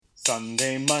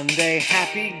Sunday, Monday,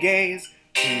 happy gays.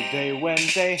 Tuesday,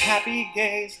 Wednesday, happy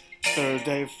gays.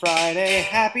 Thursday, Friday,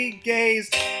 happy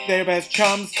gays. They're best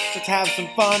chums, let's have some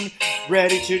fun.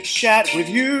 Ready to chat with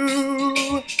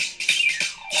you.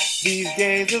 These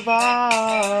gays of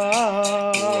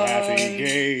ours. Oh, happy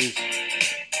gays.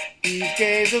 These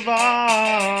gays of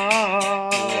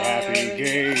ours. Oh, happy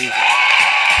gays.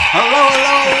 Hello,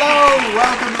 hello, hello!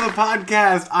 Welcome to the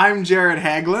podcast. I'm Jared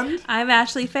Haglund. I'm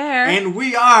Ashley Fair. And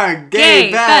we are Gay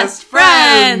Best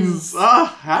Friends! Oh,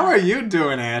 how are you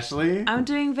doing, Ashley? I'm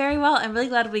doing very well. I'm really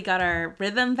glad we got our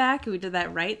rhythm back. We did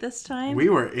that right this time. We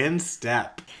were in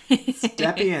step.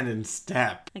 Steppy and in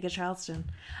step. Like a Charleston.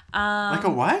 Like a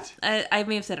what? I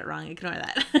may have said it wrong. Ignore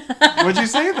that. What'd you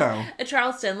say, though? A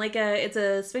Charleston. It's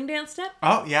a swing dance step?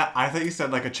 Oh, yeah. I thought you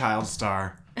said like a child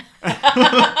star.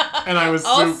 And I was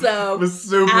super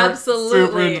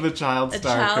into the child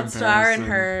star comparison. A child star and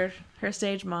her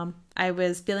stage mom. I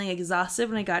was feeling exhausted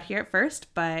when I got here at first,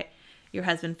 but your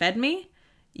husband fed me.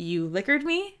 You liquored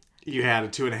me. You had a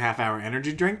 2.5-hour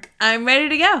energy drink. I'm ready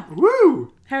to go.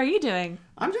 Woo! How are you doing?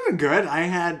 I'm doing good. I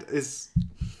had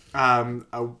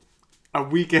a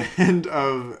weekend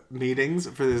of meetings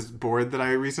for this board that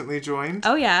I recently joined.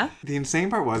 Oh, yeah? The insane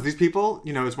part was, these people,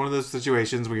 it's one of those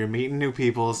situations where you're meeting new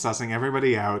people, sussing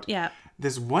everybody out. Yeah.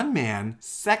 This one man,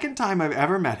 second time I've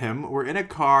ever met him, we're in a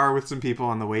car with some people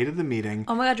on the way to the meeting.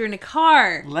 Oh my God, you're in a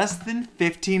car. Less than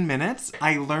 15 minutes,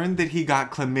 I learned that he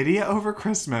got chlamydia over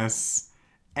Christmas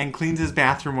and cleans his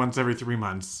bathroom once every 3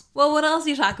 months. Well, what else do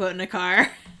you talk about in a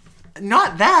car?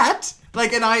 Not that!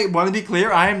 And I want to be clear,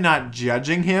 I am not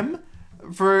judging him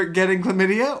for getting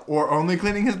chlamydia or only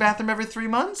cleaning his bathroom every 3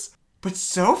 months, but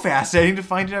so fascinating to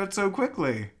find it out so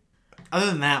quickly. Other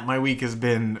than that, my week has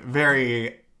been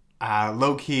very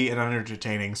low-key and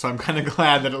unentertaining, so I'm kind of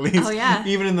glad that at least,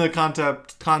 even in the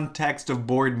context of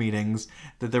board meetings,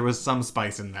 that there was some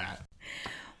spice in that.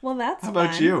 Well, that's fun. How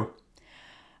about you?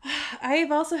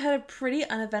 I've also had a pretty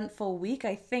uneventful week,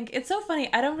 I think. It's so funny,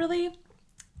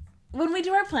 when we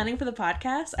do our planning for the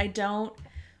podcast, I don't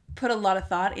put a lot of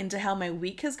thought into how my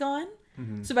week has gone.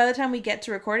 Mm-hmm. So by the time we get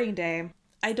to recording day,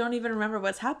 I don't even remember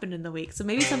what's happened in the week. So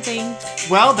maybe something...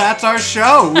 Well, that's our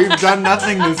show. We've done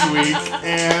nothing this week.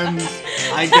 And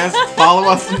I guess follow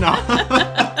us now.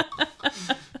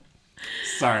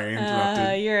 Sorry,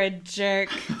 interrupted. You're a jerk.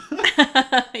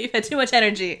 You've had too much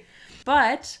energy.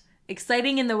 But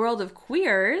exciting in the world of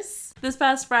queers, this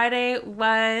past Friday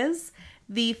was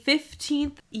the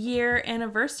 15th year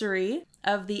anniversary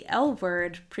of the L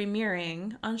Word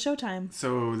premiering on Showtime.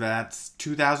 So that's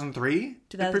 2003?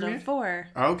 2004.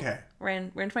 Okay. We're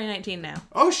in 2019 now.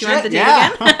 Oh, shit, do you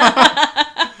want the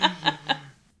date again?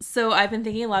 So I've been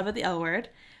thinking a lot about the L Word.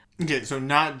 Okay, so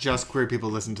not just queer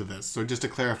people listen to this. So just to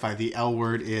clarify, the L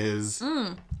Word is...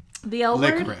 The L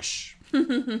Word? Licorice.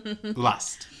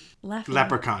 Lust. Laughing.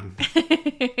 Leprechaun.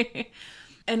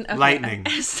 And okay, lightning.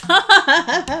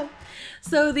 Stop.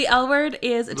 So the L Word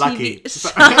is a Lucky. TV...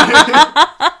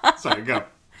 Sorry, go.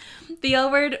 The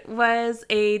L Word was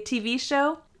a TV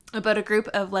show about a group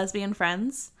of lesbian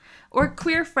friends, or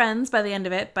queer friends by the end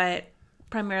of it, but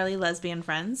primarily lesbian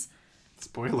friends.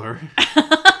 Spoiler.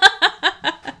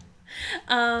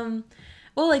 Well,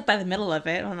 by the middle of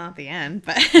it, well, not the end,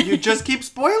 but... You just keep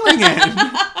spoiling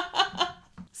it.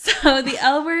 So the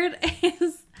L Word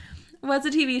was a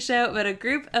TV show about a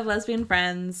group of lesbian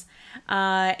friends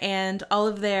and all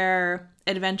of their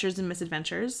adventures and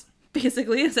misadventures.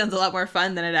 Basically, it sounds a lot more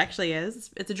fun than it actually is.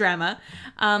 It's a drama.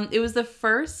 It was the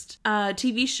first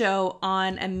TV show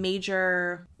on a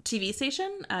major TV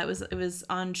station. It was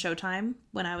on Showtime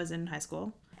when I was in high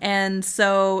school. And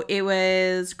so it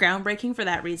was groundbreaking for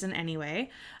that reason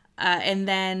anyway. And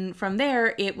then from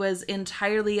there, it was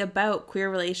entirely about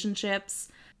queer relationships,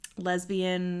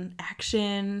 lesbian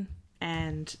action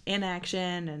and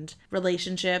inaction and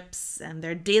relationships and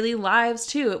their daily lives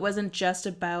too. It wasn't just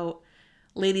about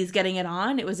ladies getting it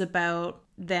on. It was about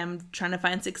them trying to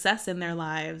find success in their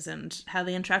lives and how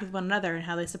they interact with one another and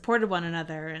how they supported one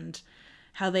another and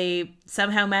how they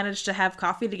somehow managed to have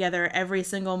coffee together every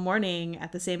single morning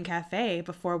at the same cafe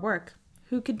before work.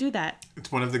 Who could do that?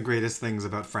 It's one of the greatest things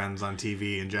about Friends on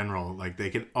TV in general.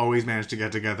 They can always manage to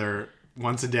get together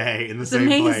once a day in the same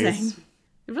place.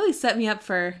 It really set me up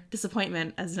for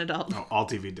disappointment as an adult. Oh, all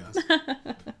TV does.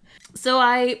 So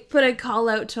I put a call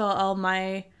out to all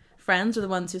my friends, or the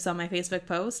ones who saw my Facebook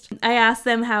post. I asked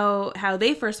them how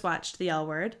they first watched the L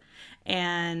Word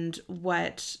and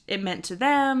what it meant to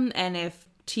them and if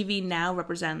TV now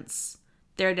represents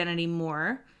their identity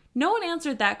more. No one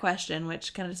answered that question,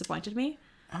 which kind of disappointed me.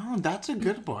 Oh, that's a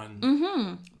good one.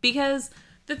 Mm-hmm. Because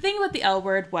the thing about the L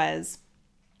Word was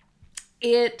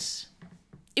It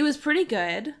was pretty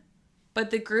good,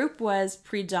 but the group was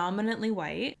predominantly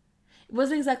white. It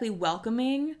wasn't exactly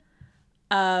welcoming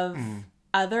of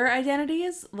other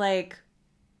identities. Like,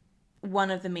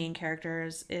 one of the main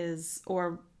characters is,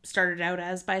 or started out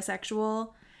as,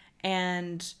 bisexual,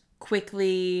 and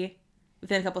quickly,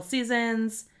 within a couple of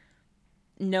seasons,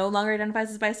 no longer identifies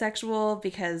as bisexual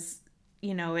because,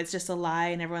 you know, it's just a lie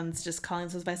and everyone's just calling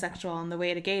themselves bisexual on the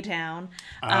way to Gay Town.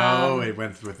 It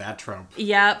went with that trope.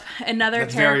 Yep.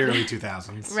 That's very early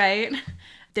 2000s. Right.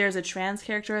 There's a trans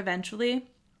character eventually.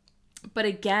 But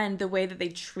again, the way that they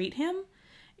treat him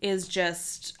is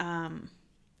just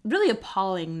really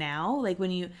appalling now. Like, when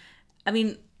you, I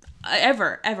mean,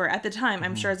 ever at the time,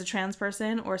 I'm sure, as a trans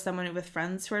person or someone with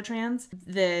friends who are trans,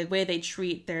 the way they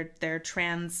treat their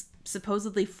trans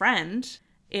supposedly friend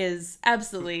is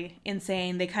absolutely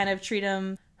insane. They kind of treat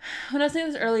him, when I was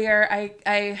saying this earlier,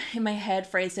 I in my head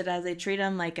phrased it as they treat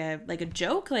him like a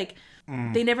joke. Like,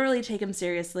 they never really take him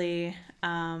seriously,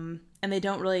 and they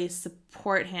don't really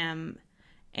support him.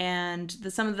 And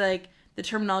some of the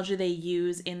terminology they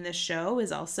use in this show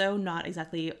is also not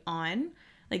exactly on.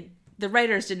 Like, the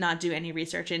writers did not do any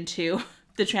research into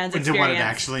the trans experience. Into what it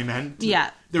actually meant?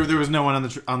 Yeah. There was no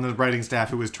one on the writing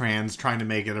staff who was trans trying to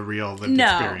make it a real lived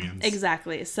experience.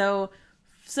 Exactly. So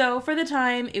for the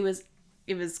time, it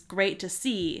was great to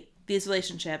see these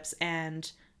relationships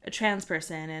and a trans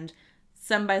person and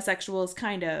some bisexuals,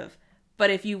 kind of. But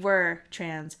if you were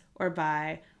trans or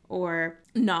bi or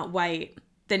not white,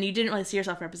 then you didn't really see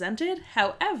yourself represented.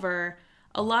 However,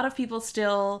 a lot of people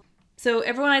still... So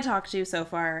everyone I talked to so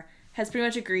far has pretty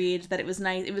much agreed that it was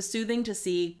nice. It was soothing to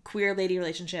see queer lady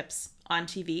relationships on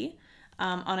TV,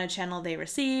 on a channel they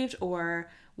received, or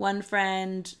one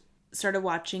friend started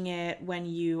watching it when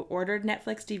you ordered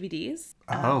Netflix DVDs.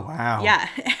 Oh, wow. Yeah.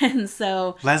 And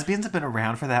so... Lesbians have been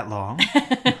around for that long?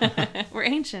 We're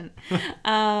ancient.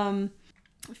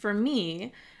 For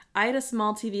me, I had a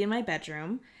small TV in my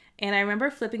bedroom, and I remember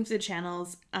flipping through the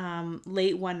channels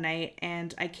late one night,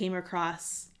 and I came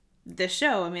across this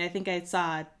show. I mean, I think I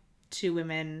saw two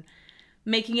women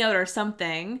making out or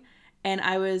something, and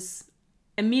I was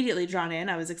immediately drawn in.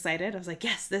 I was excited. I was like,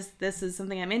 yes, this is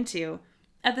something I'm into.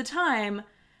 At the time,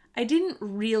 I didn't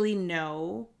really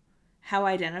know how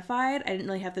I identified. I didn't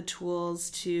really have the tools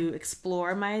to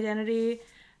explore my identity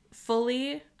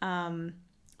fully. Some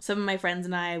of my friends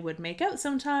and I would make out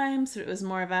sometimes, so it was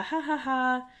more of a ha ha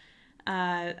ha.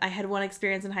 I had one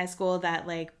experience in high school that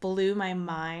like blew my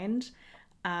mind,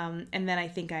 and then I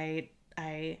think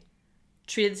I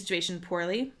treated the situation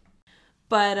poorly.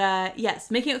 But yes,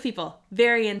 making out with people,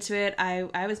 very into it.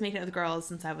 I was making out with girls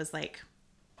since I was like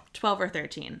 12 or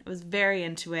 13. I was very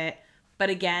into it. But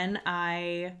again,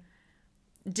 I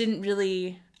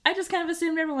just kind of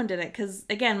assumed everyone did it. Because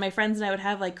again, my friends and I would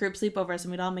have like group sleepovers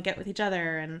and we'd all make out with each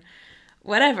other and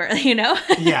whatever, you know?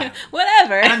 Yeah.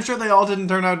 Whatever. And I'm sure they all didn't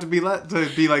turn out to be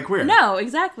like queer. No,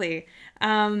 exactly.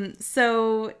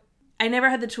 So I never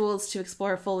had the tools to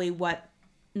explore fully what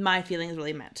my feelings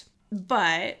really meant.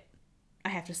 But I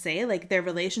have to say, like, their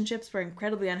relationships were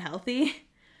incredibly unhealthy.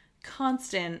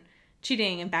 Constant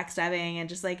cheating and backstabbing and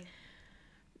just, like,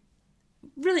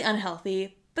 really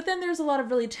unhealthy. But then there's a lot of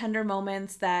really tender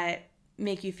moments that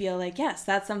make you feel like, yes,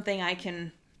 that's something I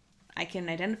can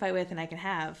identify with and I can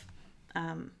have.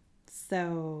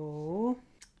 So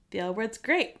the L Word's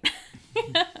great.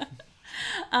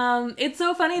 It's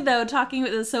so funny, though, talking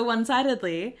about this so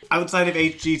one-sidedly. Outside of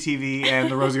HGTV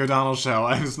and the Rosie O'Donnell show,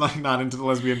 I was like not into the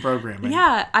lesbian programming.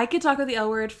 Yeah, I could talk about the L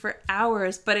Word for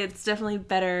hours, but it's definitely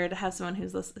better to have someone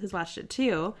who's watched it,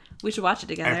 too. We should watch it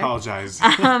together. I apologize.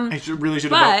 I really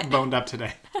should have boned up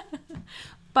today.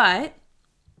 But,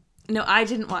 no, I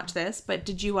didn't watch this, but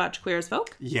did you watch Queer as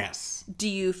Folk? Yes. Do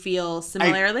you feel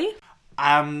similarly?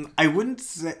 I wouldn't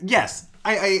say... Yes.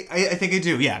 I think I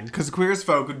do, yeah. Because Queer as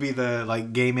Folk would be the,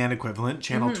 like, gay man equivalent.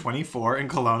 Channel 24 in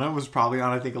Kelowna was probably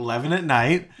on, I think, 11 at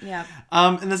night. Yeah.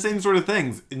 And the same sort of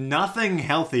things. Nothing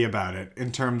healthy about it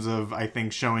in terms of, I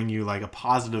think, showing you, like, a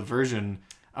positive version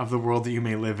of the world that you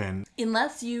may live in.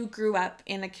 Unless you grew up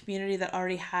in a community that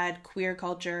already had queer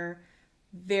culture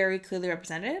very clearly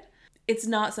represented, it's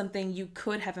not something you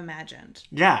could have imagined.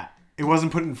 Yeah. It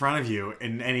wasn't put in front of you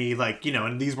in any, like, you know,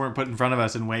 and these weren't put in front of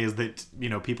us in ways that, you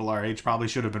know, people our age probably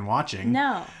should have been watching.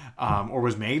 No. Or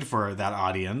was made for that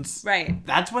audience. Right.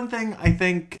 That's one thing I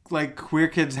think, like, queer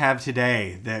kids have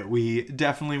today that we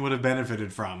definitely would have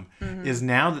benefited from. Mm-hmm. Is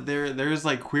now that there's,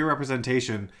 like, queer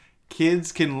representation,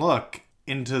 kids can look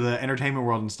into the entertainment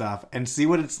world and stuff and see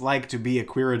what it's like to be a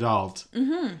queer adult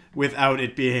without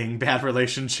it being bad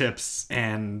relationships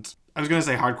and I was going to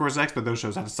say hardcore sex, but those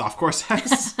shows have softcore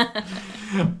sex.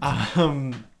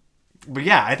 But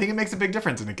yeah, I think it makes a big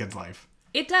difference in a kid's life.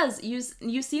 It does. You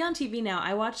see on TV now.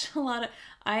 I watch a lot of.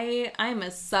 I'm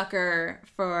a sucker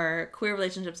for queer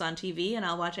relationships on TV, and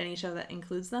I'll watch any show that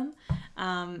includes them.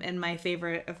 And my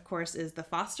favorite, of course, is The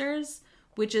Fosters,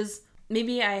 which is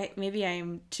maybe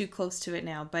I'm too close to it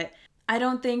now, but I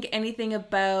don't think anything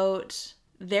about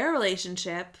their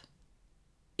relationship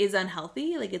is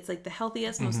unhealthy. Like, it's like the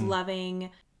healthiest, most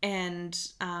loving, and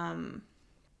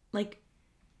like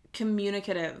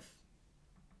communicative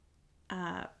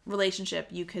relationship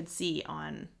you could see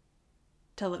on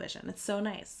television. It's so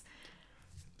nice.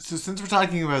 So since we're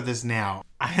talking about this now,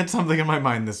 I had something in my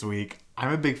mind this week.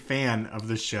 I'm a big fan of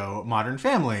the show Modern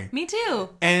Family. Me too.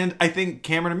 And I think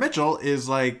Cameron and Mitchell is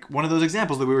like one of those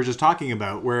examples that we were just talking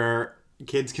about where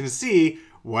kids can see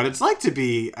what it's like to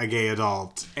be a gay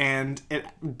adult and it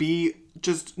be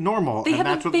just normal. And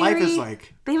that's what life is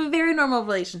like. They have a very normal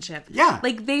relationship. Yeah.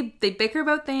 Like, they bicker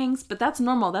about things, but that's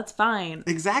normal. That's fine.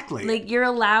 Exactly. Like, you're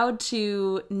allowed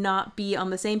to not be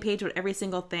on the same page with every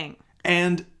single thing.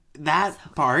 And that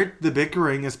part, the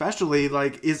bickering especially,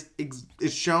 like, is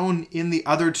shown in the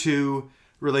other two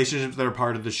relationships that are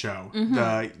part of the show.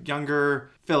 The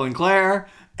younger Phil and Claire,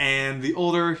 and the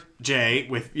older Jay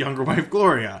with younger wife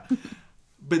Gloria.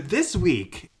 But this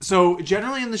week, so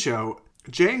generally in the show,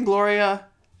 Jay and Gloria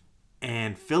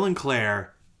and Phil and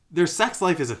Claire, their sex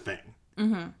life is a thing.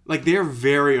 Like, they're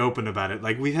very open about it.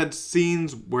 Like, we had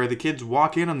scenes where the kids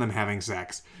walk in on them having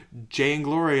sex. Jay and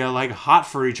Gloria, like, hot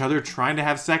for each other, trying to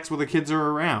have sex while the kids are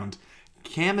around.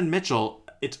 Cam and Mitchell,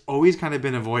 it's always kind of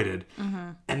been avoided.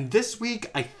 And this week,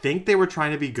 I think they were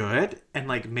trying to be good and,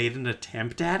 like, made an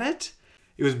attempt at it.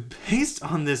 It was based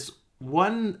on this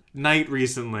one night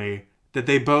recently that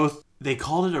they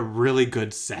called it a really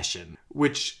good session,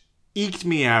 which eked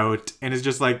me out and is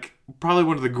just, like, probably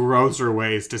one of the grosser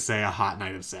ways to say a hot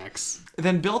night of sex.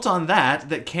 Then built on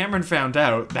that Cameron found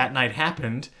out that night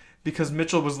happened because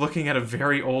Mitchell was looking at a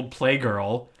very old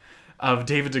Playgirl of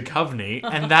David Duchovny,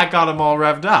 and that got him all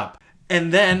revved up.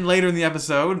 And then later in the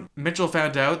episode, Mitchell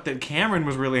found out that Cameron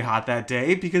was really hot that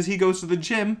day because he goes to the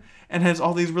gym and has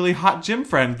all these really hot gym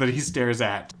friends that he stares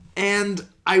at. And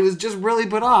I was just really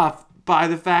put off by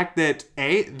the fact that,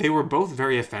 A, they were both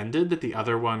very offended that the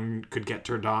other one could get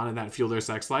turned on and that fueled their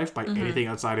sex life by anything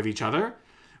outside of each other,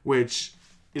 which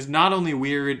is not only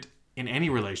weird in any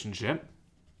relationship.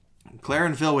 Claire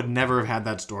and Phil would never have had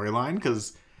that storyline,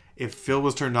 because if Phil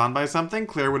was turned on by something,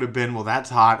 Claire would have been, well, that's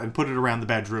hot, and put it around the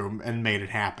bedroom and made it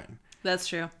happen. That's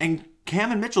true. And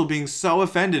Cam and Mitchell being so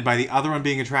offended by the other one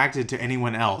being attracted to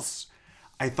anyone else,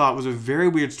 I thought was a very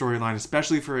weird storyline,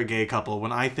 especially for a gay couple,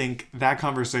 when I think that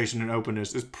conversation and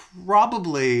openness is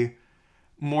probably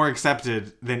more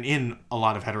accepted than in a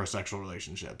lot of heterosexual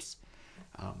relationships.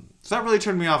 So that really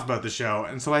turned me off about the show.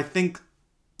 And so I think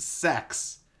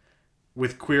sex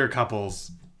with queer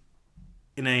couples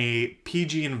in a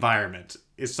PG environment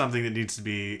is something that needs to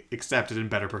be accepted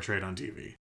and better portrayed on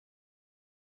TV.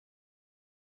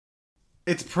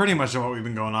 It's pretty much what we've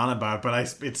been going on about,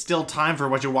 but it's still time for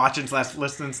what you're watching /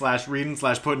 listening / reading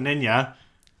 / putting in ya.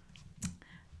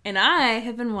 And I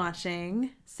have been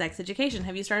watching Sex Education.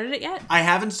 Have you started it yet? I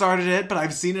haven't started it, but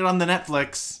I've seen it on the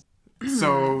Netflix.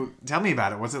 So tell me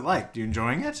about it. What's it like? You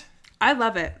enjoying it? I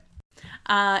love it.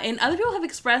 And other people have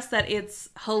expressed that it's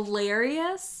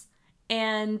hilarious,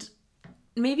 and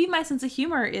maybe my sense of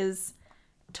humor is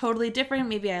totally different.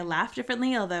 Maybe I laugh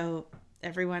differently, although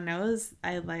everyone knows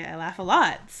I laugh a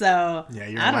lot. So yeah,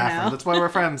 you're a laugher. That's why we're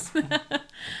friends.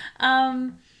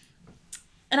 And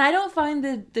I don't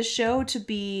find the show to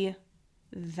be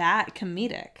that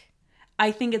comedic.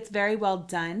 I think it's very well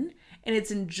done and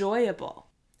it's enjoyable.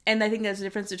 And I think there's a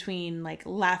difference between like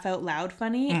laugh out loud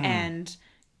funny and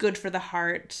good for the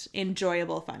heart,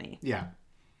 enjoyable funny. Yeah.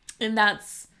 And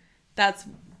that's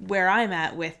where I'm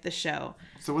at with the show.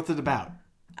 So what's it about?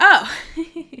 Oh.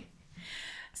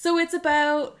 So it's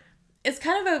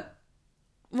kind of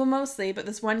mostly, but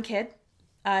this one kid,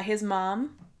 his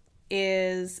mom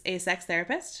is a sex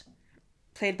therapist,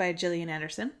 played by Gillian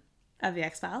Anderson of The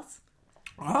X-Files.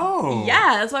 Oh.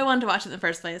 Yeah, that's why I wanted to watch it in the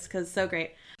first place, because it's so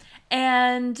great.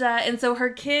 And so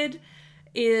her kid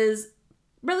is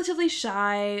relatively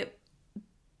shy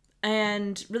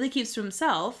and really keeps to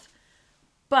himself,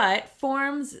 but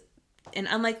forms an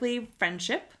unlikely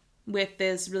friendship with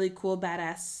this really cool,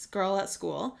 badass girl at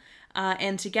school.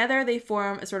 And together they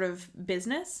form a sort of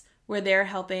business where they're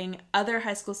helping other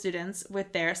high school students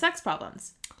with their sex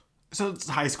problems. So it's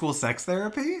high school sex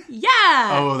therapy?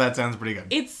 Yeah! Oh, that sounds pretty good.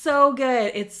 It's so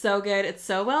good. It's so good. It's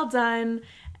so well done.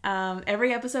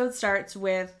 Every episode starts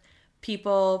with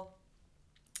people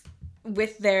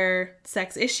with their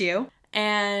sex issue.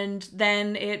 And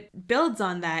then it builds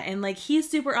on that. And like, he's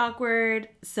super awkward,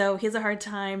 so he has a hard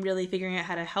time really figuring out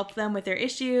how to help them with their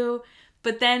issue.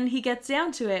 But then he gets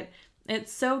down to it.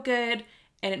 It's so good,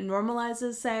 and it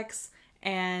normalizes sex,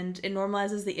 and it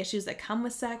normalizes the issues that come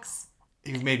with sex.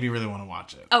 You've made me really want to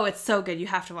watch it. Oh, it's so good. You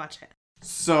have to watch it.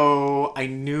 So I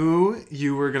knew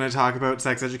you were going to talk about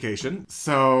sex education,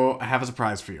 so I have a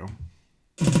surprise for you.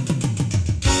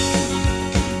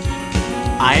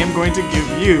 I am going to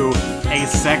give you a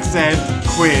sex ed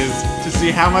quiz to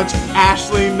see how much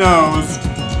Ashley knows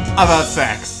about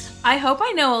sex. I hope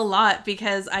I know a lot,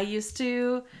 because I used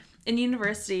to, in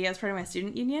university, as part of my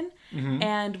student union,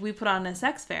 and we put on a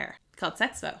sex fair called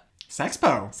Sexpo.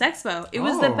 Sexpo? It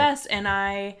was the best,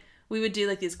 and we would do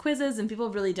like these quizzes, and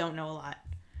people really don't know a lot.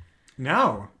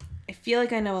 No. I feel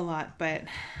like I know a lot, but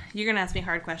you're going to ask me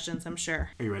hard questions, I'm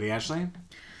sure. Are you ready, Ashley?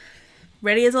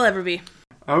 Ready as I'll ever be.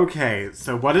 Okay,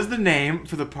 so what is the name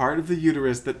for the part of the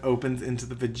uterus that opens into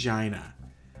the vagina?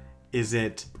 Is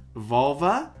it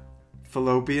vulva,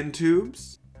 fallopian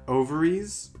tubes,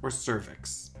 ovaries, or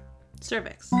cervix?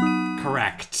 Cervix.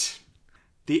 Correct.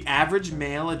 The average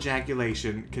male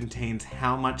ejaculation contains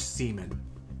how much semen?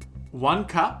 1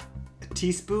 cup, a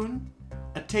teaspoon,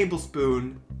 a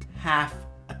tablespoon, half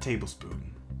a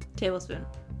tablespoon. Tablespoon.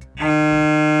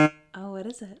 Oh, what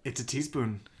is it? It's a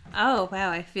teaspoon. Oh, wow.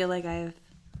 I feel like I've...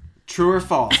 True or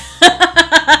false?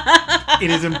 It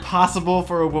is impossible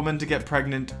for a woman to get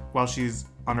pregnant while she's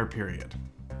on her period.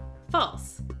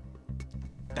 False.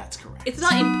 That's correct. It's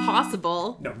not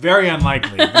impossible. No, very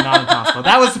unlikely, but not impossible.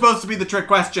 That was supposed to be the trick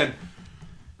question.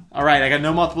 All right, I got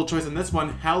no multiple choice on this one.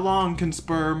 How long can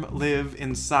sperm live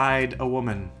inside a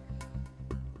woman?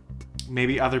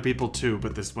 Maybe other people too,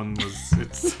 but this one was...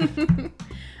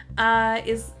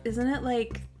 Isn't it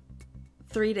like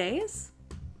 3 days?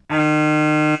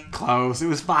 Close. It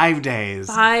was 5 days.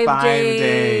 5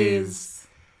 days.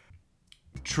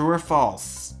 True or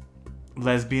false?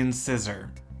 Lesbian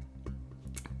scissor.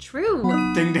 True.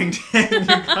 Ding, ding, ding.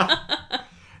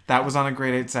 That was on a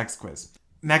grade 8 sex quiz.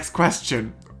 Next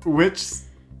question.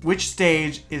 Which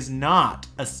stage is not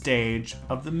a stage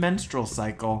of the menstrual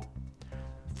cycle?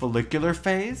 Follicular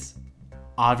phase?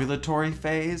 Ovulatory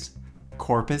phase?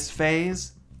 Corpus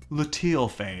phase?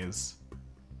 Luteal phase?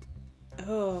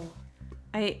 Oh.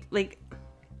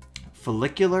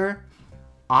 Follicular,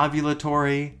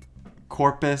 ovulatory,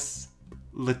 corpus,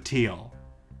 luteal.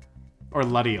 Or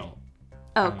luteal.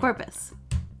 Oh, corpus.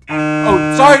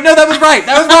 Oh, sorry. No, that was right.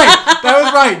 That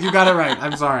was right. You got it right.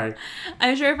 I'm sorry.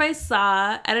 I'm sure if I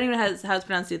saw, I don't even know how it's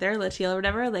pronounced either, luteal or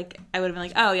whatever, like, I would have been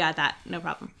like, oh, yeah, that. No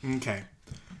problem. Okay.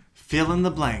 Fill in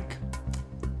the blank.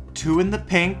 2 in the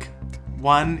pink,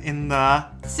 1 in the...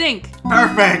 Sink.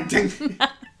 Perfect.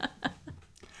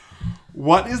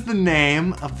 What is the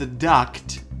name of the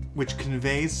duct which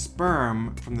conveys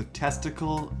sperm from the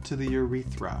testicle to the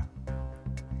urethra?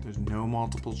 There's no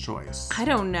multiple choice. I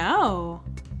don't know.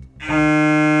 Do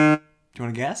you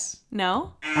want to guess?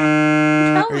 No?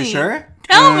 Tell me. Are you sure?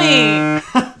 Tell me.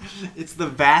 It's the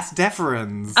vas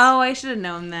deferens. Oh, I should have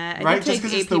known that. Right? Just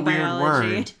because it's the biology.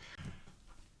 weird word.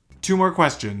 2 more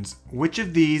questions. Which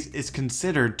of these is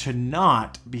considered to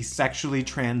not be sexually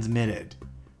transmitted?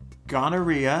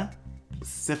 Gonorrhea,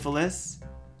 syphilis,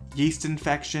 yeast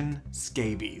infection,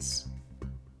 scabies.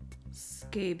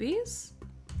 Scabies?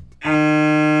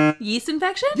 Yeast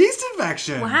infection? Yeast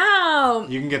infection! Wow.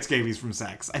 You can get scabies from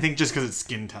sex. I think just because it's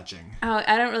skin touching. Oh,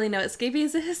 I don't really know what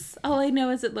scabies is. All I know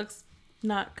is it looks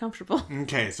not comfortable.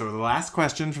 Okay, so the last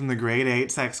question from the grade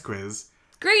 8 sex quiz.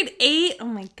 Grade 8? Oh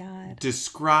my god.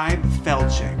 Describe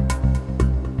felching.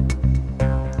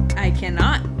 I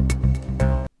cannot.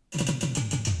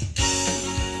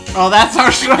 Oh, that's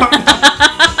our show.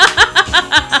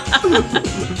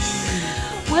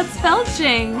 What's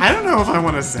felching? I don't know if I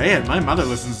want to say it. My mother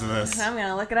listens to this. I'm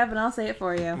gonna look it up and I'll say it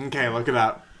for you. Okay, look it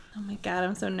up. Oh my god,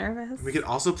 I'm so nervous. We could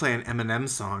also play an Eminem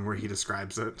song where he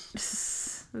describes it.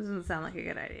 This doesn't sound like a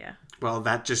good idea. Well,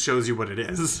 that just shows you what it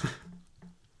is.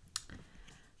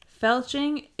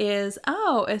 Felching is,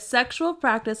 a sexual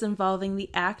practice involving the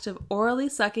act of orally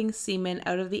sucking semen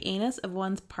out of the anus of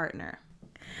one's partner.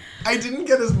 I didn't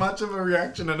get as much of a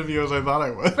reaction out of you as I thought I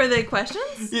would. For the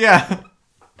questions? Yeah.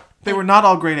 They were not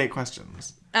all grade 8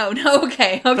 questions. Oh, no,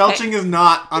 okay. Felching is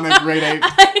not on a grade 8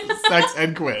 sex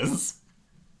ed quiz.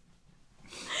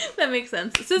 That makes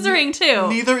sense. Scissoring, too.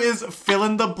 Neither is fill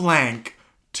in the blank.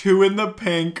 2 in the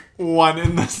pink, 1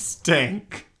 in the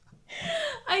stink.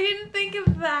 I didn't think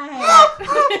of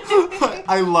that.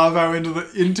 I love how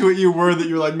into it you were that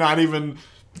you're like not even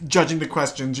judging the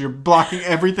questions. You're blocking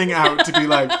everything out to be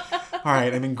like, All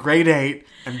right, I'm in grade 8.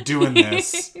 I'm doing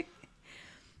this.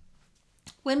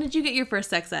 When did you get your first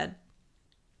sex ed?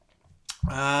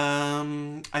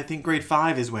 I think grade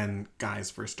 5 is when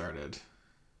guys first started.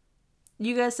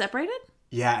 You guys separated?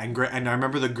 Yeah, and I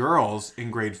remember the girls in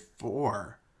grade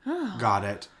 4 got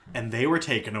it, and they were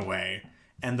taken away,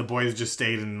 and the boys just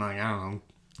stayed and, like, I don't know,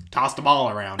 tossed a ball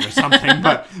around or something.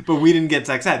 but we didn't get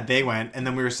sex ed. They went, and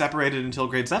then we were separated until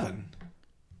grade 7.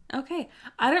 Okay.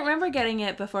 I don't remember getting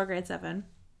it before grade 7.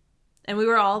 And we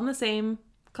were all in the same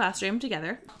classroom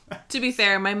together. To be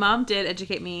fair, my mom did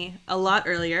educate me a lot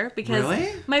earlier because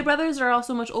Really? my brothers are all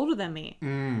so much older than me.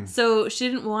 So she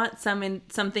didn't want something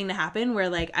to happen where,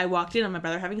 like, I walked in on my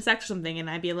brother having sex or something and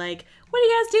I'd be like, what are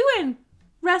you guys doing?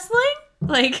 Wrestling?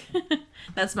 Like,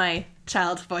 that's my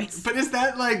child voice. But is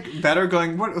that, like, better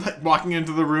going, like, walking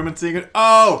into the room and seeing it?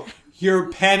 Oh, you're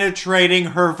penetrating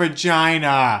her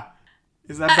vagina.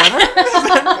 Is that better?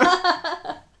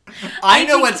 I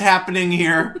know what's happening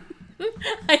here.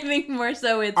 I think more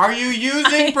so it's... Are you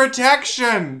using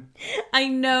protection? I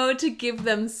know to give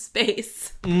them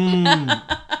space.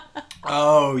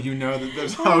 Oh, you know that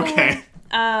there's... Okay.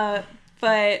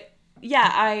 But,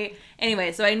 yeah,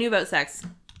 Anyway, so I knew about sex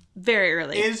very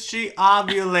early. Is she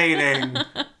ovulating?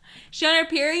 She on her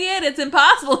period? It's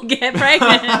impossible to get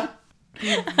pregnant.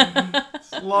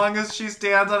 As long as she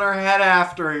stands on her head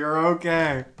after, you're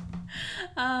okay.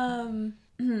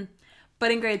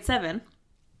 But in grade 7,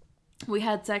 we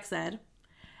had sex ed,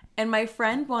 and my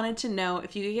friend wanted to know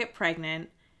if you could get pregnant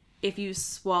if you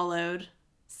swallowed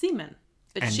semen.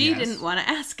 But And she yes. didn't want to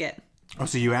ask it. Oh,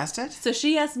 so you asked it? So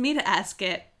she asked me to ask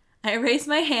it. I raise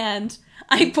my hand.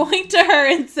 I point to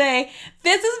her and say,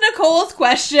 this is Nicole's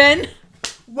question.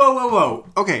 Whoa.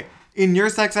 Okay. In your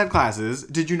sex ed classes,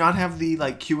 did you not have the,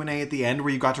 like, Q&A at the end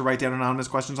where you got to write down anonymous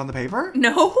questions on the paper?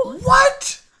 No.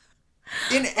 What?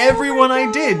 In every one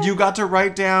I did, you got to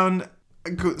write down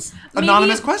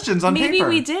anonymous questions on paper. Maybe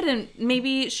we didn't.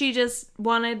 Maybe she just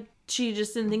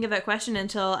didn't think of that question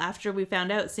until after we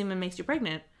found out semen makes you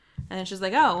pregnant. And then she's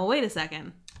like, oh, well, wait a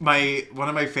second. One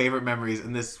of my favorite memories,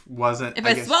 and this wasn't... If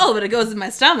I swallow it, it goes in my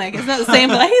stomach. It's not the same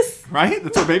place. Right?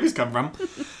 That's where babies come from.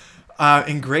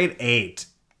 In grade 8,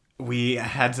 we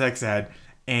had sex ed,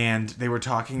 and they were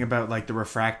talking about, like, the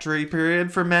refractory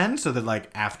period for men, so that,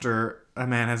 like, after a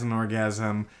man has an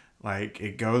orgasm, like,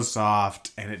 it goes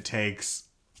soft, and it takes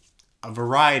a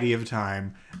variety of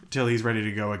time till he's ready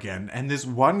to go again. And this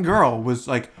one girl was,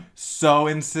 like, so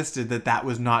insisted that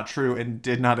was not true and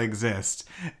did not exist.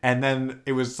 And then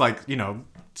it was, like, you know,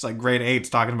 it's like grade 8's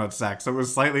talking about sex, so it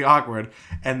was slightly awkward.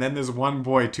 And then this one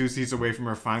boy 2 seats away from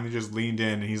her finally just leaned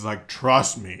in, and he's like,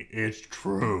 trust me, it's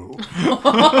true.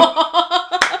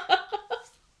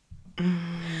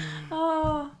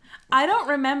 Oh, I don't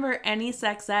remember any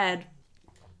sex ed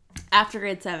after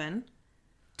grade 7.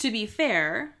 To be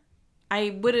fair,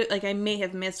 I may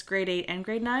have missed grade 8 and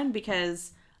grade 9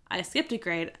 because I skipped a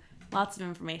grade. Lots of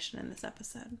information in this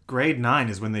episode. Grade 9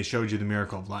 is when they showed you the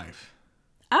miracle of life.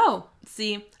 Oh,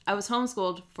 see, I was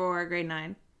homeschooled for grade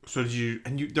 9. So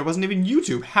there wasn't even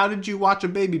YouTube. How did you watch a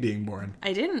baby being born?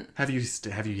 I didn't. Have you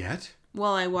yet?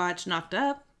 Well, I watched Knocked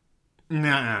Up.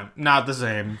 Nah, not the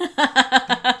same.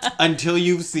 Until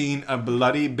you've seen a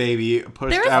bloody baby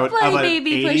pushed There was out a bloody of an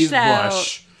baby 80s pushed out.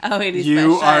 bush. Oh, 80s You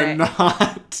bush. are All right.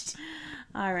 not.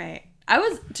 All right.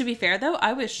 To be fair though,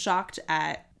 I was shocked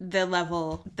at the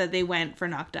level that they went for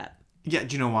Knocked Up. Yeah,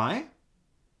 do you know why?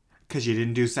 Because you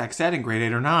didn't do sex ed in grade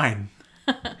 8 or 9.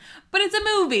 But it's a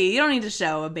movie. You don't need to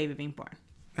show a baby being born.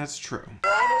 That's true.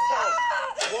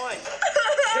 One,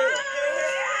 two.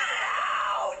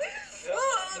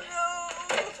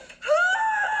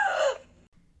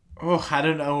 Oh, I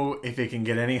don't know if it can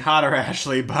get any hotter,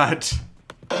 Ashley, but...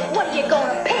 What are you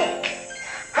gonna pick?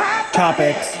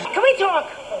 Topics. Can we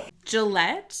talk?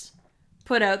 Gillette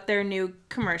put out their new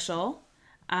commercial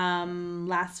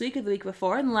last week or the week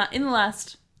before, in the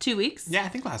last 2 weeks. Yeah, I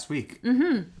think last week.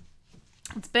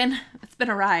 It's been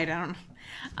a ride. I don't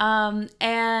know.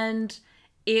 And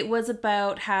it was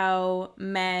about how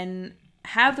men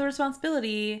have the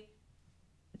responsibility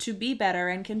to be better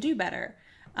and can do better.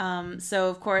 So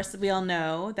of course we all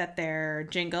know that their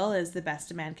jingle is the best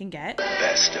a man can get.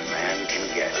 Best a man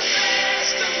can get.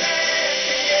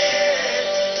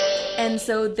 And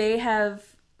so they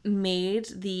have made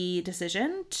the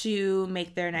decision to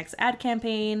make their next ad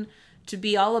campaign to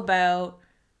be all about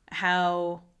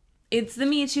how it's the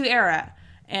Me Too era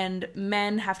and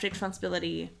men have to take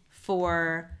responsibility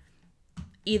for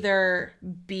either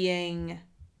being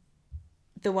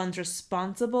the ones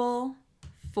responsible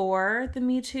for the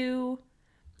Me Too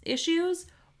issues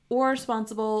or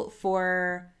responsible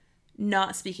for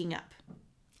not speaking up.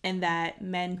 and that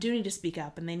men do need to speak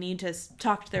up and they need to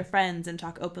talk to their friends and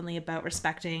talk openly about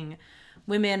respecting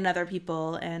women and other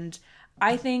people. And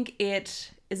I think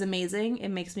it is amazing. It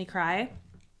makes me cry.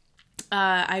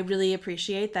 I really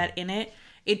appreciate that in it.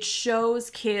 It shows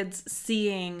kids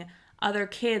seeing other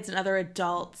kids and other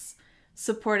adults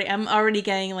supporting. I'm already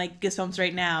getting like goosebumps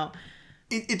right now.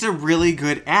 It's a really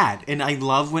good ad, and I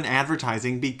love when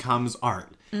advertising becomes art.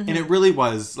 And it really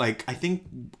was, like, I think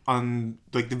on,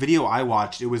 like, the video I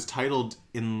watched, it was titled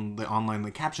in the online,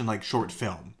 like, caption, like, short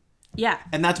film. Yeah.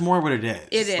 And that's more what it is.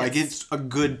 It is. Like, it's a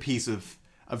good piece of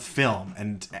film,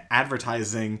 and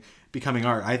advertising becoming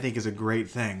art, I think, is a great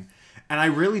thing. And I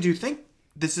really do think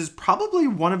this is probably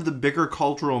one of the bigger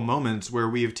cultural moments where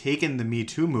we have taken the Me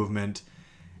Too movement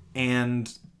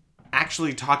and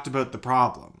actually talked about the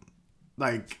problem.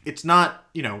 Like, it's not,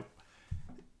 you know,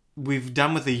 we've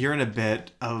done with a year and a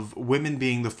bit of women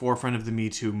being the forefront of the Me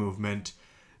Too movement,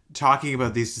 talking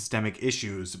about these systemic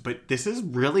issues. But this is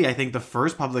really, I think, the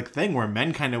first public thing where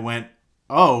men kind of went,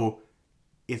 oh,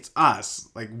 it's us.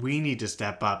 Like, we need to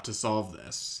step up to solve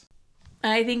this.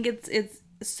 I think it's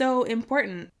so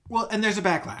important. Well, and there's a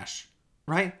backlash,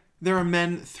 right? There are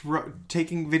men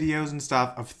taking videos and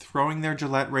stuff of throwing their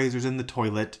Gillette razors in the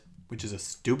toilet, which is a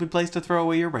stupid place to throw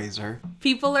away your razor.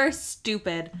 People are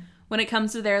stupid when it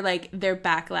comes to their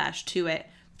backlash to it.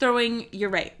 Throwing your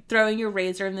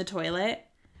razor in the toilet.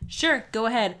 Sure, go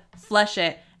ahead, flush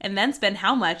it, and then spend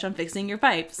how much on fixing your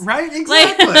pipes? Right,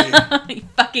 exactly. You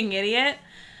fucking idiot.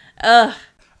 Ugh.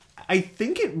 I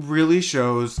think it really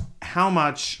shows how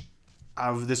much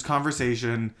of this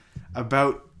conversation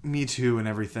about Me Too and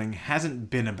everything hasn't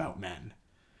been about men.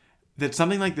 That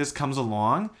something like this comes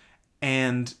along,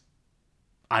 and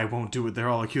I won't do what they're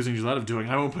all accusing Gillette of doing.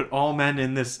 I won't put all men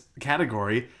in this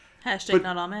category. Hashtag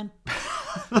not all men.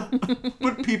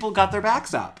 But people got their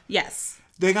backs up. Yes.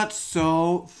 They got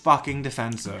so fucking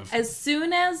defensive. As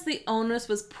soon as the onus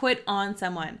was put on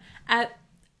someone,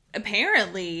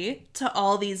 apparently to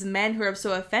all these men who are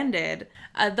so offended,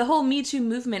 the whole Me Too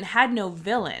movement had no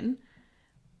villain.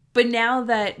 But now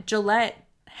that Gillette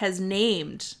has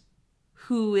named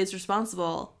who is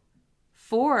responsible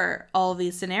for all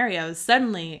these scenarios,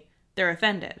 suddenly they're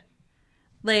offended.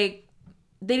 Like,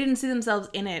 they didn't see themselves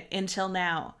in it until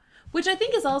now, which I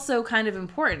think is also kind of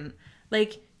important.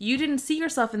 Like, you didn't see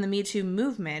yourself in the Me Too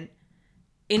movement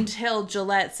until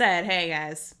Gillette said, hey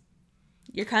guys,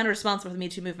 you're kind of responsible for the Me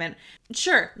Too movement.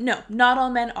 Sure, no, not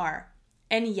all men are.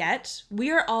 And yet, we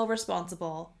are all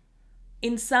responsible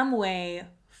in some way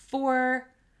for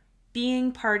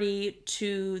being party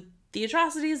to the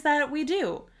atrocities that we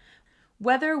do.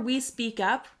 Whether we speak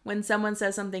up when someone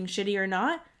says something shitty or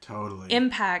not, totally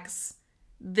impacts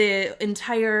every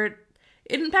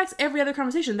other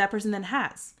conversation that person then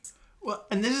has. Well,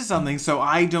 and this is something, so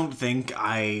I don't think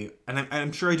and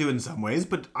I'm sure I do in some ways,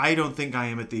 but I don't think I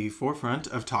am at the forefront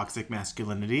of toxic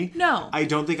masculinity. No. I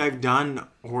don't think I've done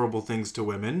horrible things to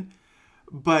women.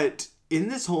 But in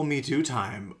this whole Me Too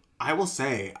time, I will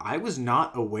say I was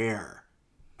not aware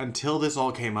until this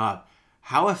all came up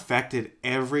how affected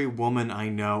every woman I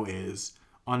know is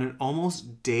on an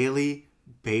almost daily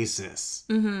basis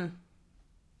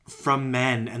from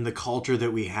men and the culture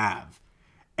that we have.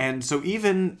 And so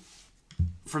even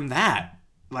from that,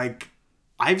 like,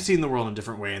 I've seen the world in a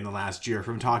different way in the last year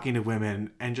from talking to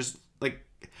women, and just, like,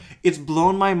 it's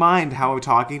blown my mind how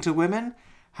talking to women,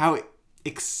 how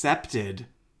accepted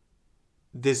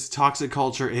this toxic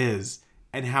culture is,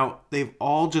 and how they've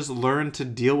all just learned to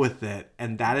deal with it,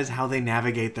 and that is how they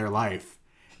navigate their life.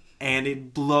 And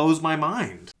it blows my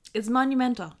mind. It's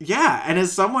monumental. Yeah, and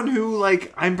as someone who,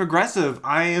 like, I'm progressive,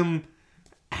 I am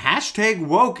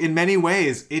 #woke in many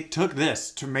ways. It took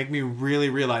this to make me really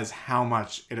realize how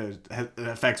much it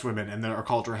affects women and that our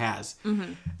culture has.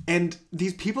 Mm-hmm. And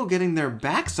these people getting their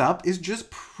backs up is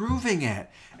just proving it.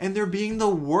 And they're being the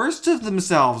worst of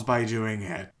themselves by doing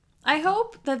it. I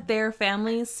hope that their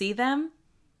families see them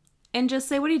and just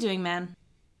say, what are you doing, man?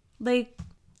 Like,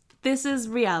 this is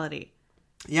reality.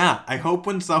 Yeah, I hope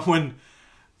when someone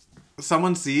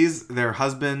sees their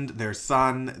husband, their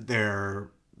son,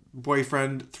 their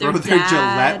boyfriend throw their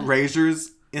Gillette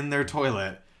razors in their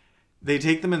toilet, they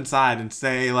take them inside and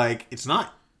say, like, it's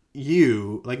not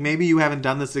you. Like, maybe you haven't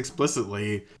done this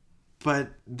explicitly,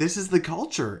 but this is the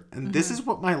culture, and this is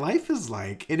what my life is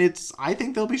like. And I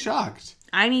think they'll be shocked.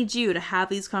 I need you to have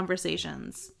these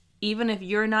conversations. Even if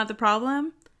you're not the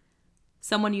problem,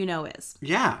 someone you know is.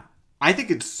 Yeah. I think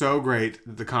it's so great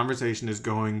that the conversation is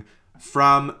going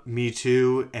from Me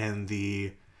Too and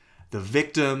the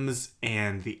victims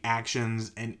and the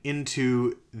actions and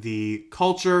into the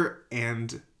culture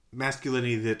and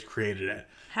masculinity that created it.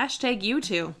 Hashtag you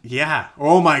two. Yeah.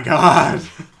 Oh my God.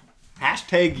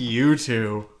 Hashtag you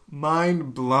two.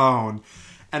 Mind blown.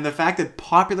 And the fact that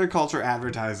popular culture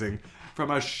advertising from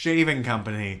a shaving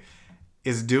company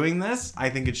is doing this, I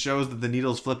think it shows that the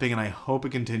needle's flipping, and I hope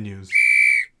it continues.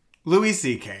 Louis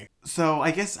C.K. So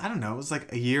I guess, I don't know, it was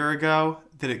like a year ago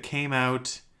that it came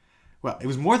out. Well, it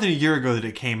was more than a year ago that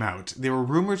it came out. There were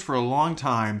rumors for a long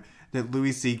time that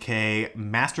Louis C.K.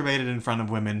 masturbated in front of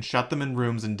women, shut them in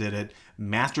rooms and did it,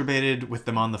 masturbated with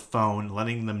them on the phone,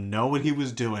 letting them know what he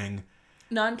was doing.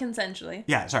 Non-consensually.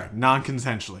 Yeah, sorry,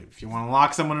 non-consensually. If you want to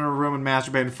lock someone in a room and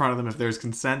masturbate in front of them, if there's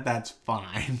consent, that's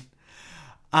fine.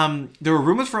 There were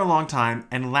rumors for a long time,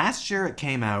 and last year it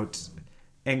came out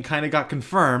and kind of got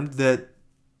confirmed that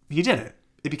he did it.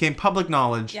 It became public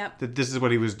knowledge that this is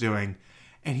what he was doing.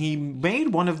 And he made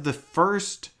one of the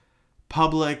first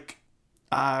public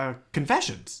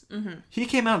confessions. Mm-hmm. He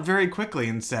came out very quickly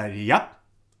and said, yep,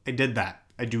 I did that.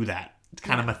 I do that. It's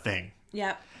kind of my thing.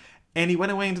 Yep. And he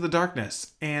went away into the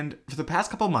darkness. And for the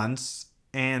past couple months,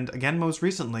 and again most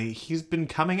recently, he's been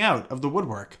coming out of the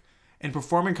woodwork and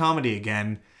performing comedy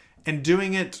again and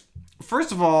doing it.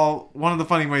 First of all, one of the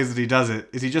funny ways that he does it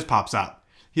is he just pops up.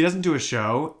 He doesn't do a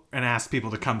show and ask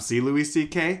people to come see Louis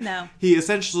C.K. No. He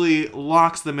essentially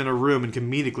locks them in a room and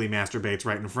comedically masturbates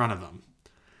right in front of them.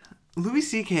 Louis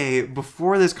C.K.,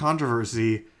 before this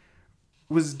controversy,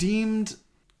 was deemed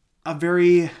a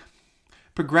very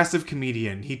progressive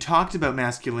comedian. He talked about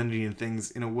masculinity and things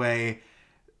in a way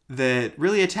that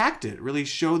really attacked it, really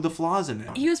showed the flaws in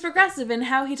it. He was progressive in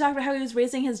how he talked about how he was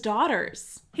raising his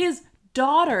daughters. His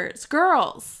daughters,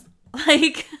 girls.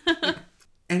 Like...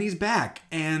 And he's back,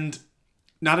 and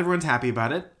not everyone's happy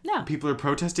about it. No. People are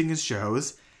protesting his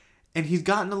shows, and he's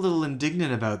gotten a little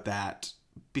indignant about that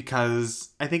because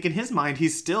I think in his mind,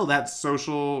 he's still that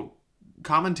social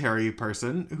commentary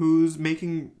person who's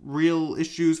making real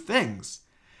issues things.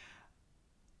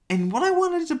 And what I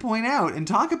wanted to point out and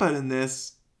talk about in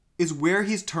this is where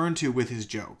he's turned to with his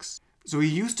jokes. So he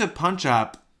used to punch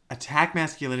up, attack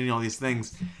masculinity and all these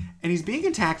things, and he's being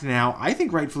attacked now, I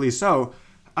think rightfully so,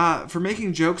 for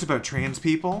making jokes about trans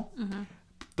people,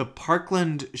 the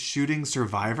Parkland shooting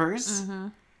survivors.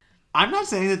 I'm not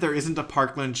saying that there isn't a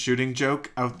Parkland shooting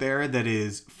joke out there that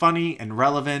is funny and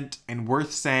relevant and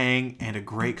worth saying and a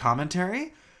great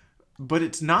commentary, but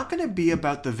it's not going to be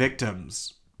about the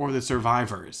victims or the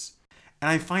survivors.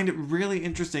 And I find it really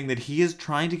interesting that he is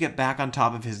trying to get back on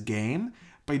top of his game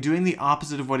by doing the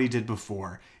opposite of what he did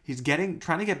before. He's trying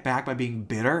to get back by being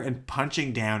bitter and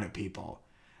punching down at people.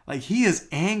 Like, he is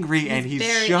angry and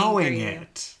he's showing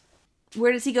it.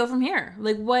 Where does he go from here?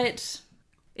 Like, what...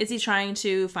 Is he trying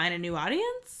to find a new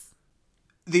audience?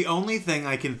 The only thing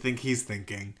I can think he's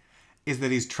thinking is that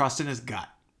he's trusting his gut.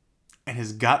 And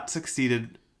his gut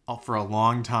succeeded for a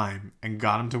long time and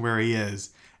got him to where he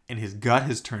is. And his gut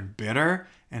has turned bitter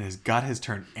and his gut has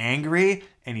turned angry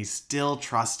and he's still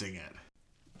trusting it.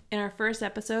 In our first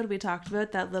episode, we talked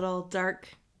about that little dark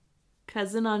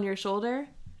cousin on your shoulder.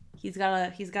 He's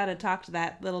gotta talk to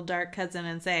that little dark cousin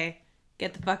and say,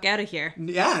 get the fuck out of here.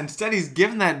 Yeah, instead he's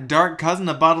given that dark cousin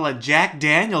a bottle of Jack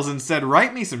Daniels and said,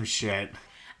 write me some shit.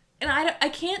 And I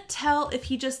can't tell if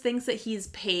he just thinks that he's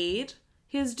paid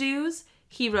his dues.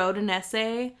 He wrote an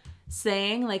essay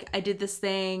saying, like, I did this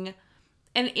thing.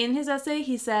 And in his essay,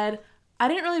 he said, I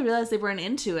didn't really realize they weren't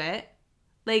into it.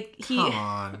 Like, he... Come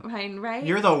on. Right?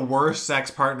 You're the worst sex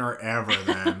partner ever,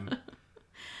 then.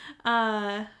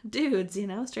 Dudes,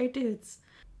 straight dudes.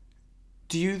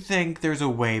 Do you think there's a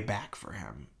way back for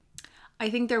him? I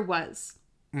think there was.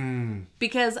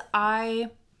 Because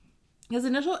his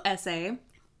initial essay,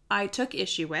 I took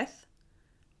issue with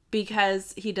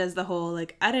because he does the whole,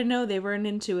 like, I didn't know they weren't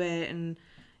into it and,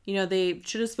 they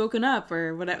should have spoken up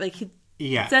or whatever. Like, he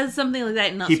says something like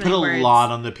that. He put a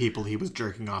lot on the people he was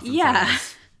jerking off in front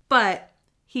of. But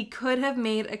he could have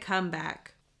made a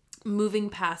comeback moving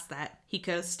past that. He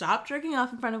could have stopped jerking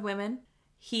off in front of women.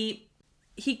 He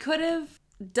could have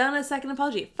done a second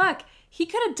apology. Fuck. He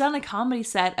could have done a comedy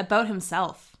set about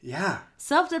himself. Yeah.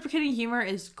 Self-deprecating humor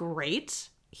is great.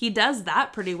 He does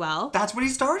that pretty well. That's what he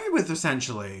started with,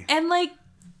 essentially. And, like,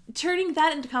 turning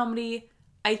that into comedy,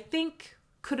 I think,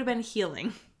 could have been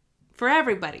healing for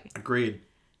everybody. Agreed.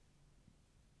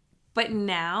 But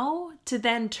now, to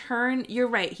then turn... You're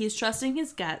right. He's trusting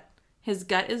his gut. His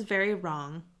gut is very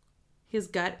wrong. His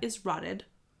gut is rotted.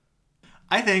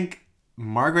 I think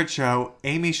Margaret Cho,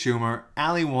 Amy Schumer,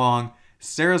 Ali Wong,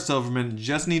 Sarah Silverman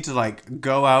just need to,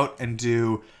 go out and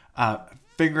do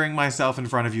Fingering Myself in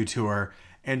Front of You tour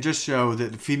and just show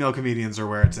that female comedians are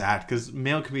where it's at, because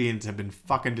male comedians have been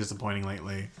fucking disappointing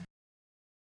lately.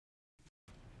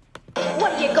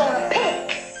 What are you gonna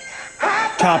pick?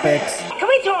 topics. Can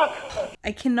we talk?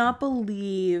 I cannot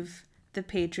believe the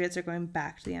Patriots are going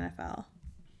back to the NFL.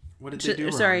 What did they do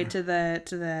wrong? Sorry, to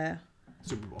the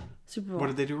Super Bowl. Super Bowl. What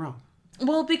did they do wrong?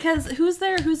 Well, because who's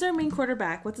their main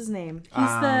quarterback? What's his name?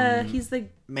 He's the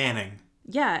Manning.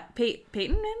 yeah, Peyton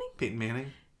Manning? Peyton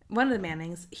Manning? One of the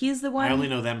Mannings. He's the one. I only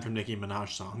know them from Nicki Minaj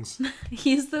songs.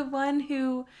 He's the one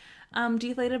who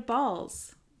deflated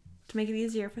balls to make it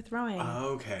easier for throwing.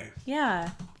 Okay.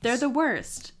 Yeah, they're the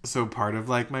worst. So part of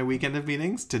like my weekend of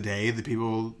meetings today,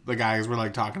 the guys were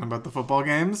like talking about the football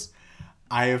games.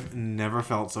 I have never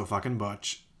felt so fucking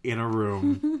butch in a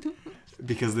room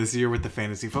because this year with the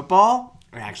fantasy football,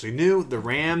 I actually knew the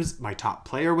Rams. My top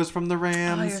player was from the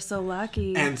Rams. Oh, you're so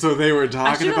lucky. And so they were I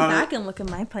talking should go about back it. and look at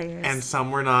my players. And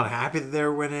some were not happy that they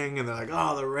were winning, and they're like,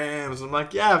 "Oh, the Rams." I'm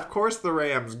like, "Yeah, of course the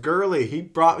Rams." Gurley, he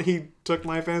took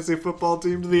my fantasy football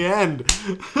team to the end.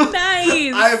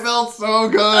 Nice. I felt so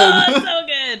good. Oh, so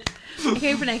good.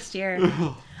 Okay, for next year.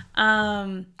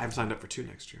 I've signed up for 2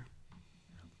 next year.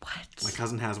 What? My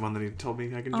cousin has one that he told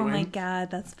me I can join. Oh my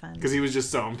god, that's fun. Because he was just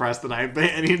so impressed that I had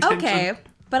any attention. Okay,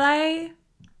 but I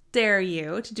dare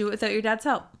you to do it without your dad's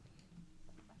help.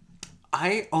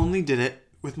 I only did it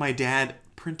with my dad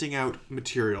printing out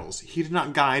materials. He did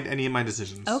not guide any of my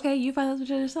decisions. Okay, you find those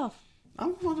materials yourself.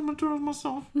 I'm finding materials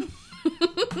myself.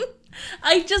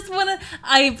 I just want to.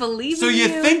 I believe So in you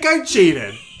think I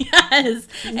cheated? Yes.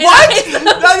 And What?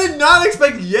 I did not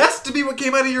expect yes to be what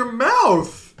came out of your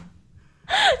mouth.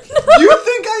 You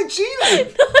think I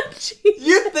cheated? Not cheating.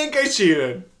 You think I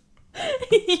cheated?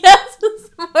 Yes, it's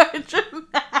more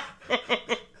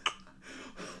dramatic.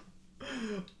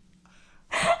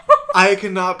 I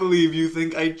cannot believe you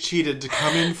think I cheated to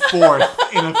come in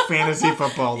 4th in a fantasy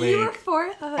football league. You were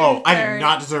 4th. Oh, I did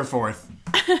not deserve 4th.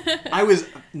 I was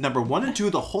number 1 and 2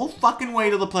 the whole fucking way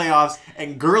to the playoffs,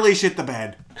 and Gurley shit the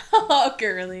bed. Oh,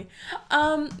 girly.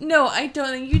 No, I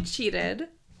don't think you cheated.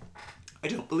 I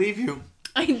don't believe you.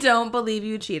 I don't believe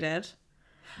you cheated.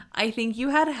 I think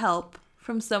you had help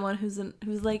from someone who's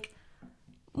like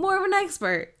more of an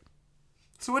expert.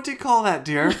 So what do you call that,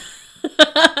 dear?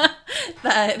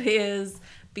 That is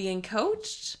being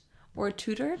coached or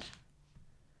tutored.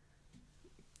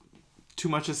 Too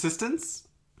much assistance?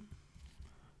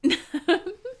 I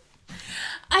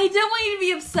don't want you to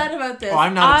be upset about this. Oh,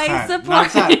 I'm not upset. Not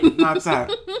upset. Not upset.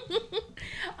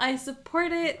 I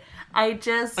support it. I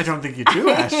don't think you do,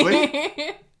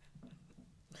 Ashley.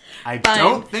 I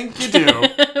don't think you do.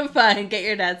 Fine, get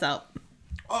your dad's help.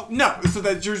 Oh, no. So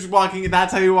that you're just walking,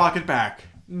 that's how you walk it back.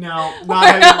 No, not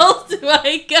Where how you... else do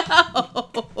I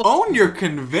go? Own your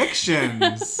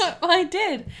convictions. Well, I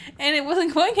did. And it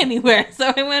wasn't going anywhere,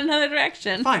 so I went another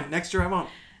direction. Fine, next year I won't.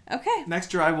 Okay.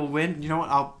 Next year I will win. You know what?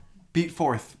 I'll beat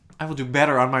 4th. I will do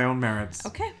better on my own merits.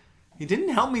 Okay. He didn't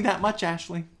help me that much,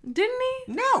 Ashley. Didn't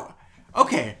he? No.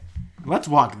 Okay. Let's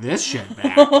walk this shit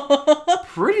back.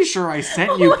 Pretty sure I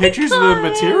sent you pictures of the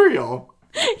material.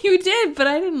 You did, but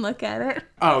I didn't look at it.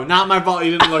 Oh, not my fault.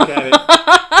 You didn't look at it.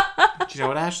 Do you know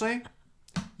what, Ashley?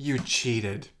 You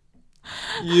cheated.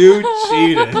 You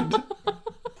cheated. Do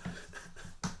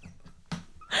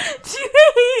you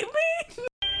hate me?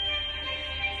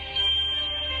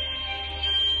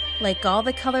 Like all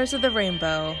the colors of the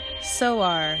rainbow, so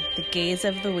are the gays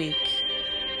of the week.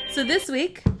 So this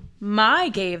week, my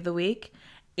gay of the week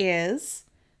is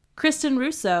Kristen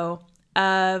Russo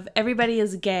of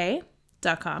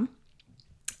everybodyisgay.com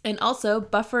and also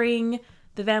Buffering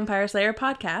the Vampire Slayer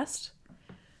podcast.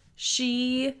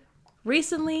 She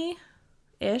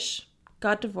recently-ish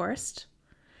got divorced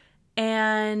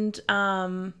and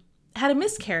had a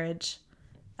miscarriage.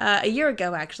 A year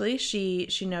ago, actually, she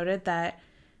noted that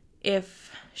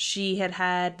if she had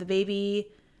had the baby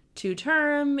to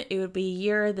term, it would be a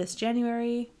year this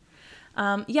January.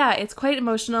 Yeah, it's quite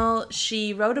emotional.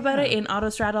 She wrote about it in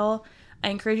Autostraddle. I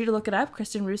encourage you to look it up.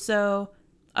 Kristen Russo,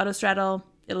 Autostraddle.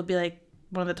 It'll be like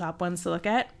one of the top ones to look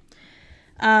at.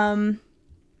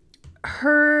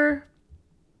 Her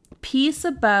piece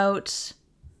about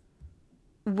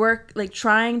work, like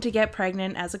trying to get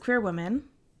pregnant as a queer woman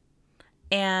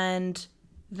and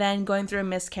then going through a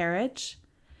miscarriage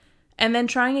and then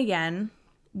trying again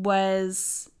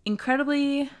was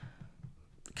incredibly,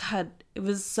 God, it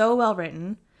was so well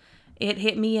written. It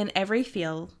hit me in every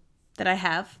feel that I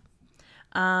have.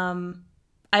 I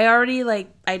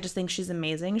just think she's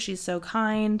amazing. She's so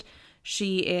kind.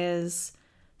 She is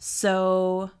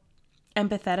so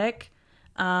empathetic,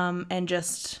 and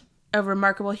just a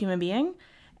remarkable human being.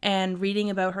 And reading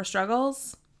about her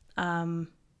struggles,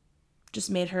 just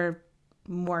made her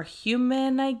more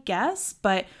human, I guess.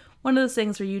 But one of those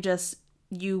things where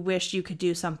you wish you could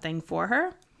do something for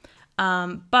her.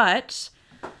 But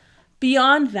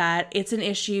beyond that, it's an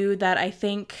issue that I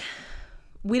think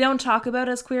we don't talk about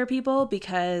as queer people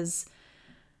because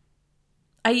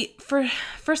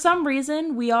for some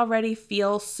reason, we already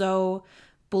feel so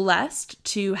blessed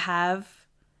to have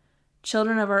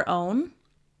children of our own,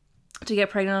 to get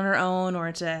pregnant on our own,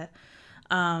 or to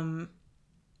go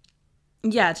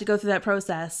through that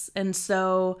process. And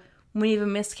so when you have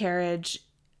a miscarriage,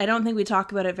 I don't think we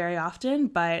talk about it very often,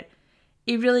 but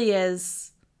it really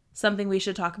is something we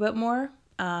should talk about more.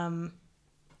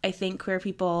 I think queer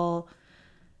people,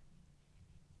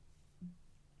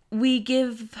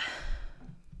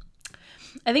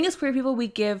 as queer people, we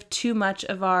give too much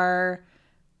of our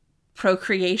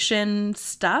procreation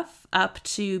stuff up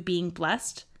to being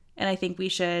blessed. And I think we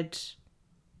should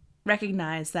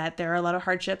recognize that there are a lot of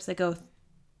hardships that go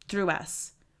through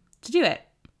us to do it.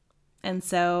 And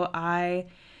so I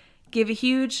give a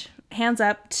huge hands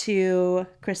up to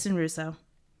Kristen Russo.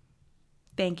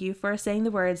 Thank you for saying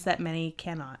the words that many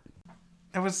cannot.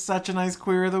 That was such a nice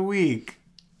queer of the week.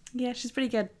 Yeah, she's pretty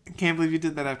good. I can't believe you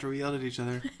did that after we yelled at each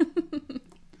other.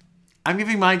 I'm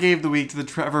giving my gay of the week to the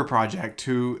Trevor Project,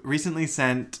 who recently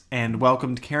sent and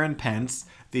welcomed Karen Pence,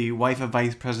 the wife of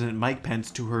Vice President Mike Pence,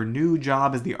 to her new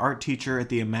job as the art teacher at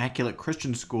the Immaculate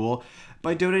Christian School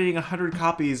by donating 100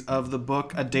 copies of the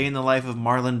book A Day in the Life of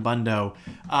Marlon Bundo,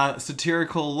 a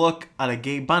satirical look at a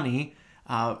gay bunny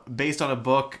based on a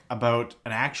book about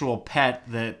an actual pet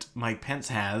that Mike Pence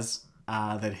has,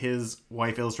 that his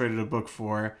wife illustrated a book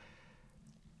for,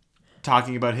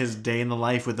 talking about his day in the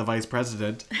life with the vice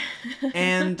president.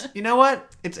 And you know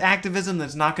what? It's activism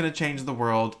that's not going to change the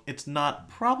world. It's not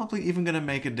probably even going to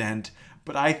make a dent,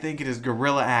 but I think it is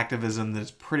guerrilla activism that's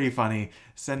pretty funny,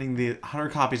 sending the 100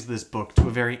 copies of this book to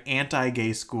a very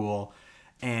anti-gay school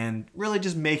and really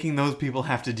just making those people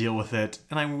have to deal with it.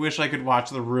 And I wish I could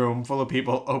watch the room full of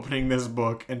people opening this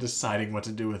book and deciding what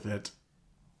to do with it.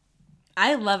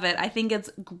 I love it. I think it's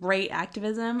great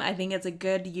activism. I think it's a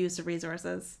good use of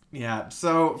resources. Yeah,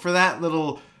 so for that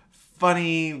little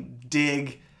funny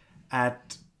dig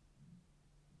at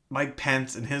Mike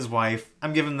Pence and his wife,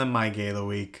 I'm giving them my gay of the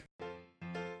week.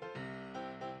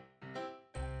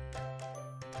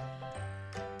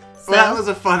 So, Well, that was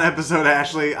a fun episode,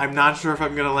 Ashley. I'm not sure if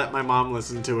I'm going to let my mom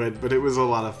listen to it, but it was a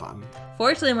lot of fun.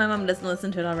 fortunately, my mom doesn't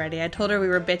listen to it already. I told her we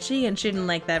were bitchy, and she didn't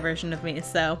like that version of me,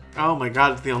 so. Oh my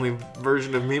god, it's the only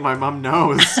version of me my mom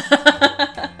knows.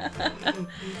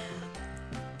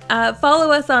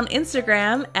 Follow us on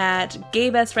Instagram at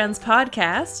Gay Best Friends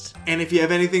Podcast. And if you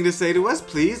have anything to say to us,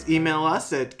 please email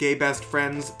us at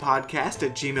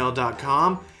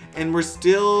gaybestfriendspodcast@gmail.com. And we're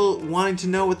still wanting to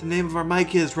know what the name of our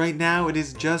mic is. Right now, it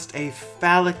is just a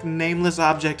phallic, nameless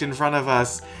object in front of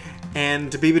us.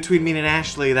 And to be between me and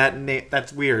Ashley,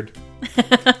 that's weird.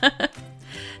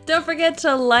 Don't forget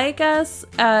to like us,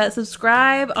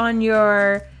 subscribe on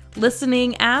your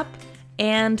listening app,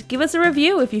 and give us a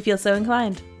review if you feel so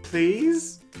inclined.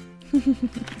 Please?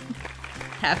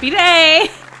 Happy day!